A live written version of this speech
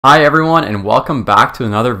Hi everyone, and welcome back to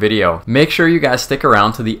another video. Make sure you guys stick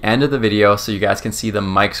around to the end of the video so you guys can see the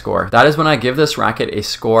mic score. That is when I give this racket a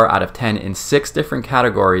score out of 10 in 6 different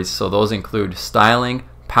categories. So those include styling,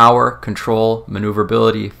 power, control,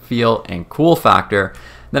 maneuverability, feel, and cool factor.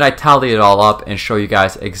 Then I tally it all up and show you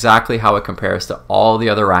guys exactly how it compares to all the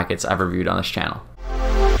other rackets I've reviewed on this channel.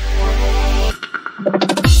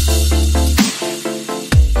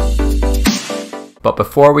 But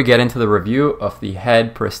before we get into the review of the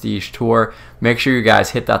Head Prestige Tour, make sure you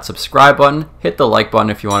guys hit that subscribe button, hit the like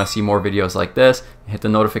button if you want to see more videos like this, and hit the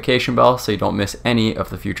notification bell so you don't miss any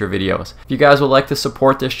of the future videos. If you guys would like to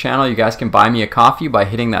support this channel, you guys can buy me a coffee by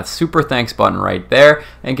hitting that super thanks button right there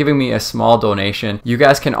and giving me a small donation. You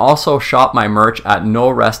guys can also shop my merch at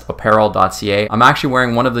norestapparel.ca. I'm actually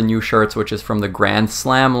wearing one of the new shirts, which is from the Grand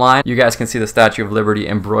Slam line. You guys can see the Statue of Liberty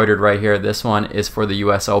embroidered right here. This one is for the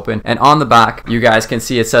US Open. And on the back, you guys can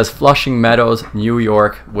see it says Flushing Meadows, New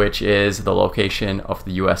York, which is the location of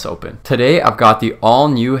the US Open. Today, I've got the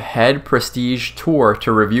all-new Head Prestige Tour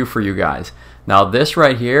to review for you guys. Now this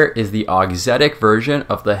right here is the auxetic version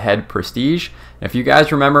of the Head Prestige. If you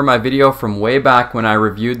guys remember my video from way back when I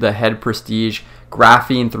reviewed the Head Prestige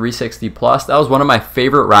Graphene 360 Plus, that was one of my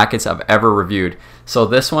favorite rackets I've ever reviewed. So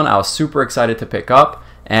this one I was super excited to pick up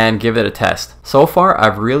and give it a test. So far,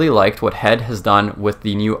 I've really liked what Head has done with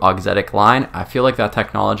the new auxetic line. I feel like that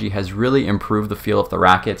technology has really improved the feel of the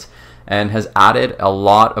rackets and has added a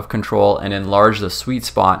lot of control and enlarged the sweet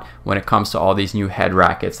spot when it comes to all these new Head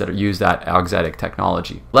rackets that use that auxetic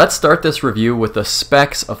technology. Let's start this review with the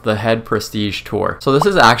specs of the Head Prestige Tour. So this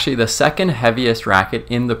is actually the second heaviest racket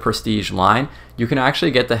in the Prestige line. You can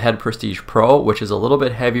actually get the Head Prestige Pro, which is a little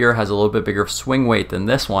bit heavier, has a little bit bigger swing weight than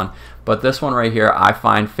this one, but this one right here I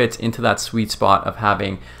find fits into that sweet spot of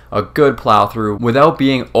having a good plow through without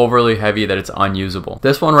being overly heavy that it's unusable.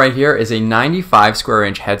 This one right here is a 95 square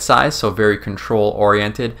inch head size, so very control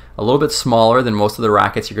oriented, a little bit smaller than most of the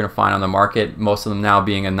rackets you're going to find on the market, most of them now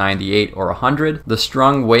being a 98 or 100. The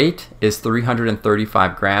strung weight is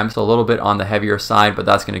 335 grams, so a little bit on the heavier side, but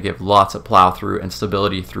that's going to give lots of plow through and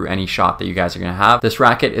stability through any shot that you guys are going to have. This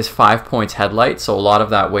racket is 5 points headlight, so a lot of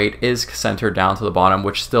that weight is centered down to the bottom,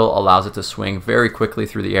 which still allows it to swing very quickly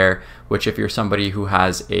through the air, which if you're somebody who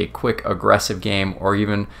has a quick aggressive game or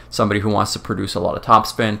even somebody who wants to produce a lot of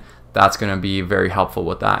topspin, that's going to be very helpful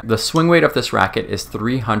with that. The swing weight of this racket is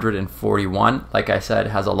 341. Like I said,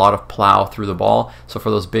 it has a lot of plow through the ball, so for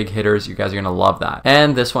those big hitters, you guys are going to love that.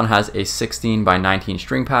 And this one has a 16 by 19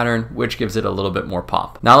 string pattern, which gives it a little bit more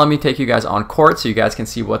pop. Now let me take you guys on court so you guys can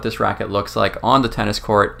see what this racket looks like on the tennis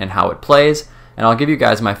court and how it plays. And I'll give you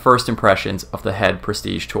guys my first impressions of the Head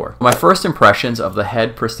Prestige Tour. My first impressions of the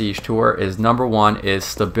Head Prestige Tour is number one is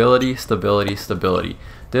stability, stability, stability.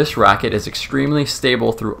 This racket is extremely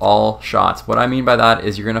stable through all shots. What I mean by that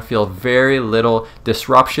is you're going to feel very little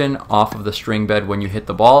disruption off of the string bed when you hit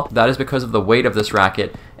the ball. That is because of the weight of this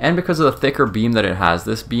racket and because of the thicker beam that it has.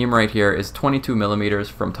 This beam right here is 22 millimeters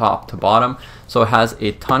from top to bottom, so it has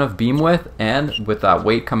a ton of beam width, and with that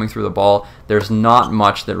weight coming through the ball, there's not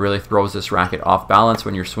much that really throws this racket off balance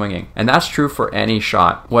when you're swinging. And that's true for any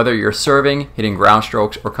shot. Whether you're serving, hitting ground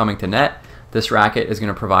strokes, or coming to net, this racket is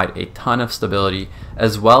going to provide a ton of stability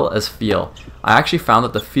as well as feel. I actually found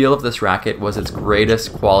that the feel of this racket was its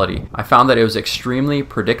greatest quality. I found that it was extremely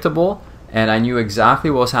predictable, and I knew exactly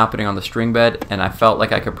what was happening on the string bed, and I felt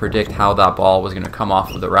like I could predict how that ball was going to come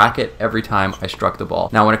off of the racket every time I struck the ball.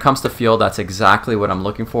 Now when it comes to feel, that's exactly what I'm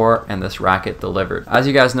looking for, and this racket delivered. As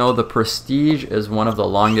you guys know, the Prestige is one of the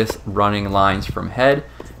longest running lines from Head,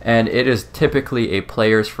 and it is typically a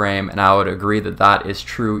player's frame, and I would agree that that is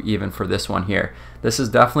true even for this one here. This is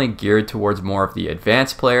definitely geared towards more of the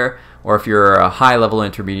advanced player, or if you're a high level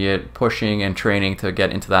intermediate pushing and training to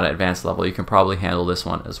get into that advanced level, you can probably handle this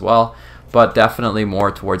one as well, but definitely more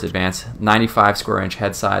towards advanced. 95 square inch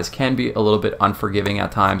head size can be a little bit unforgiving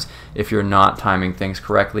at times if you're not timing things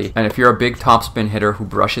correctly, and if you're a big topspin hitter who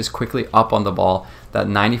brushes quickly up on the ball, that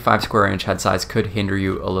 95 square inch head size could hinder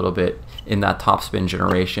you a little bit in that topspin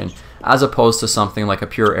generation, as opposed to something like a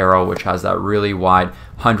Pure Arrow, which has that really wide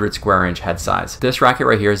 100 square inch head size. This racket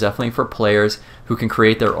right here is definitely for players who can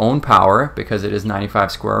create their own power because it is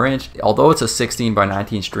 95 square inch. Although it's a 16 by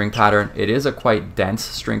 19 string pattern, it is a quite dense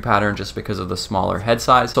string pattern just because of the smaller head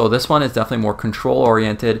size. So this one is definitely more control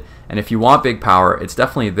oriented, and if you want big power, it's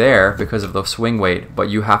definitely there because of the swing weight, but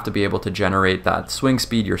you have to be able to generate that swing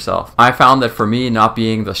speed yourself. I found that for me, not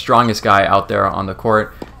being the strongest guy out there on the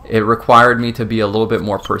court, it required me to be a little bit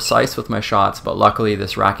more precise with my shots, but luckily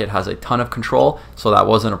this racket has a ton of control, so that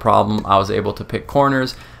wasn't a problem. I was able to pick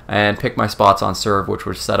corners and pick my spots on serve, which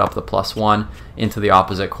would set up the +1 into the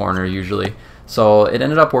opposite corner usually. So it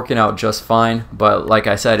ended up working out just fine, but like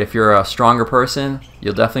I said, if you're a stronger person,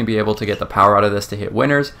 you'll definitely be able to get the power out of this to hit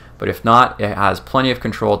winners. But if not, it has plenty of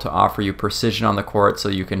control to offer you precision on the court so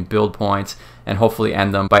you can build points and hopefully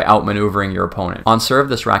end them by outmaneuvering your opponent. On serve,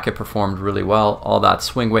 this racket performed really well. All that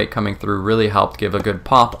swing weight coming through really helped give a good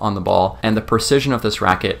pop on the ball, and the precision of this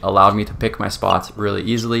racket allowed me to pick my spots really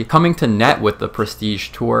easily. Coming to net with the Prestige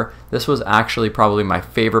Tour, this was actually probably my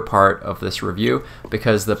favorite part of this review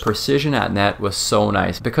because the precision at net was so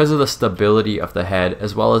nice. Because of the stability of the head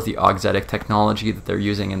as well as the auxetic technology that they're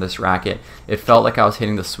using in this racket, it felt like I was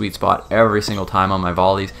hitting the sweet spot every single time on my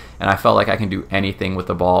volleys, and I felt like I can do anything with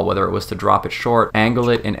the ball, whether it was to drop it short, angle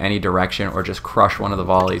it in any direction, or just crush one of the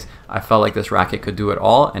volleys. I felt like this racket could do it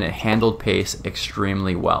all, and it handled pace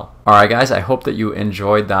extremely well. Alright guys, I hope that you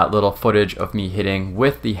enjoyed that little footage of me hitting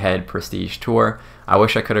with the Head Prestige Tour. I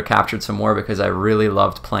wish I could have captured some more because I really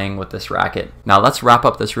loved playing with this racket. Now let's wrap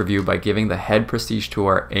up this review by giving the Head Prestige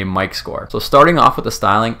Tour a mic score. So starting off with the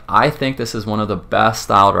styling, I think this is one of the best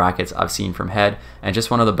styled rackets I've seen from Head, and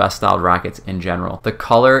just one of the best styled rackets in general. The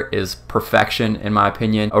color is perfection in my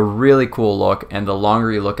opinion, a really cool look, and the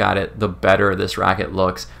longer you look at it, the better this racket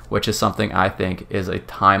looks, which is something I think is a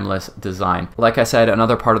timeless design. Like I said,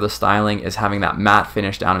 another part of the styling is having that matte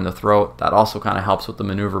finish down in the throat. That also kind of helps with the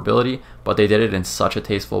maneuverability, but they did it in such a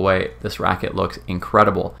tasteful way. This racket looks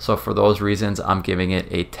incredible. So for those reasons, I'm giving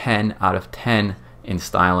it a 10 out of 10 in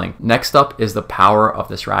styling. Next up is the power of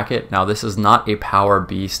this racket. Now this is not a power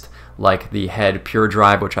beast like the Head Pure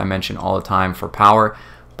Drive, which I mention all the time for power,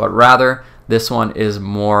 but rather this one is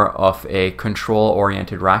more of a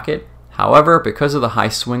control-oriented racket. However, because of the high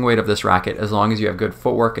swing weight of this racket, as long as you have good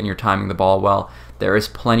footwork and you're timing the ball well, there is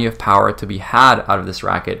plenty of power to be had out of this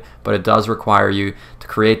racket, but it does require you to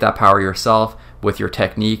create that power yourself with your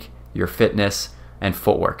technique, your fitness, and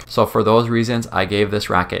footwork. So for those reasons, I gave this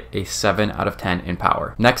racket a 7 out of 10 in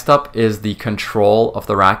power. Next up is the control of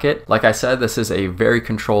the racket. Like I said, this is a very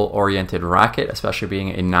control-oriented racket, especially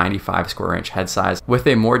being a 95 square inch head size with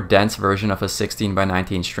a more dense version of a 16 by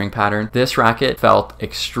 19 string pattern. This racket felt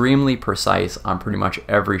extremely precise on pretty much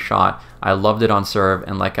every shot. I loved it on serve,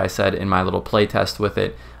 and like I said in my little play test with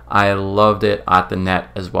it, I loved it at the net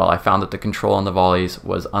as well. I found that the control on the volleys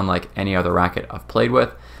was unlike any other racket I've played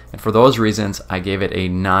with. And for those reasons, I gave it a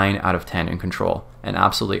 9 out of 10 in control. An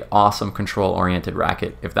absolutely awesome control-oriented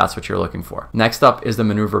racket if that's what you're looking for. Next up is the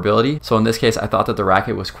maneuverability. So in this case, I thought that the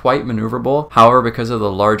racket was quite maneuverable. However, because of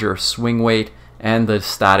the larger swing weight and the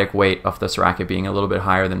static weight of this racket being a little bit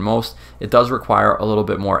higher than most, it does require a little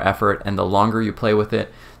bit more effort, and the longer you play with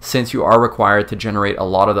it, since you are required to generate a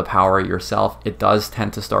lot of the power yourself, it does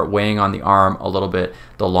tend to start weighing on the arm a little bit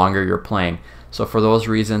the longer you're playing. So for those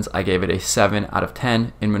reasons, I gave it a 7 out of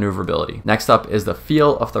 10 in maneuverability. Next up is the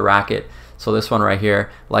feel of the racket. So this one right here,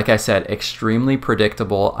 like I said, extremely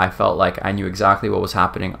predictable. I felt like I knew exactly what was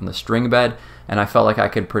happening on the string bed, and I felt like I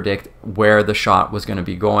could predict where the shot was going to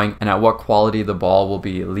be going and at what quality the ball will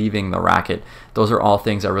be leaving the racket. Those are all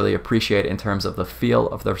things I really appreciate in terms of the feel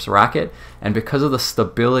of this racket, and because of the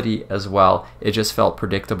stability as well, it just felt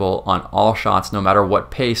predictable on all shots no matter what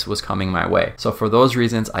pace was coming my way. So for those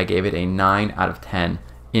reasons, I gave it a 9 out of 10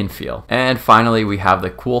 in feel. And finally, we have the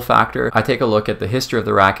cool factor. I take a look at the history of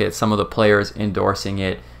the racket, some of the players endorsing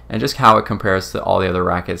it, and just how it compares to all the other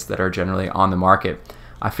rackets that are generally on the market.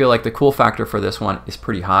 I feel like the cool factor for this one is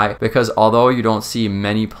pretty high because although you don't see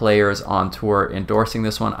many players on tour endorsing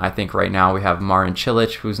this one, I think right now we have Marin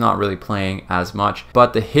Cilic, who's not really playing as much,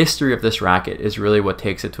 but the history of this racket is really what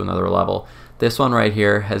takes it to another level. This one right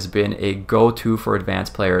here has been a go-to for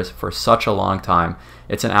advanced players for such a long time.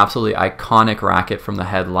 It's an absolutely iconic racket from the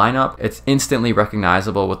Head lineup. It's instantly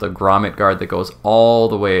recognizable with the grommet guard that goes all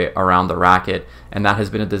the way around the racket, and that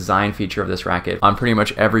has been a design feature of this racket on pretty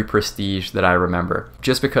much every Prestige that I remember.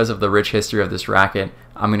 Just because of the rich history of this racket,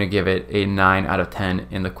 I'm going to give it a 9 out of 10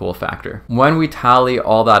 in the cool factor. When we tally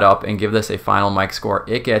all that up and give this a final mic score,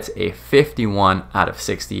 it gets a 51 out of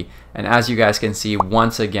 60. And as you guys can see,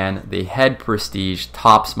 once again, the Head Prestige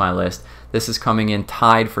tops my list. This is coming in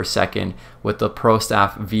tied for second with the Pro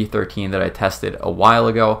Staff V13 that I tested a while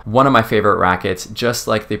ago. One of my favorite rackets, just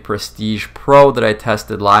like the Prestige Pro that I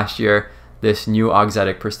tested last year. This new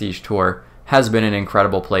auxetic Prestige Tour has been an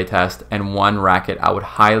incredible playtest and one racket I would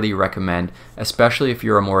highly recommend, especially if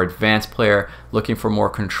you're a more advanced player looking for more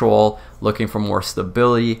control, looking for more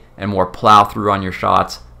stability and more plow through on your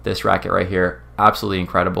shots. This racket right here, absolutely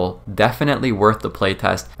incredible, definitely worth the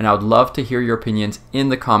playtest, and I would love to hear your opinions in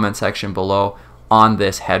the comment section below on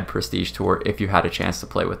this Head Prestige Tour if you had a chance to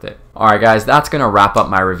play with it. Alright guys, that's gonna wrap up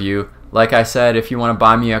my review. Like I said, if you want to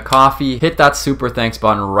buy me a coffee, hit that super thanks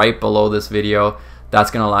button right below this video. That's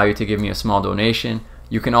going to allow you to give me a small donation.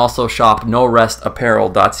 You can also shop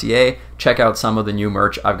norestapparel.ca. Check out some of the new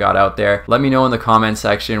merch I've got out there. Let me know in the comment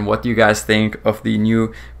section, what do you guys think of the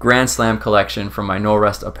new Grand Slam collection from my No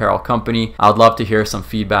Rest Apparel company. I'd love to hear some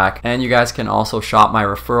feedback. And you guys can also shop my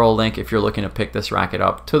referral link if you're looking to pick this racket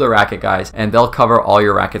up to the Racquet guys, and they'll cover all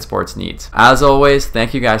your racket sports needs. As always,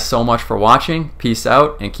 thank you guys so much for watching. Peace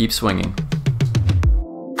out and keep swinging.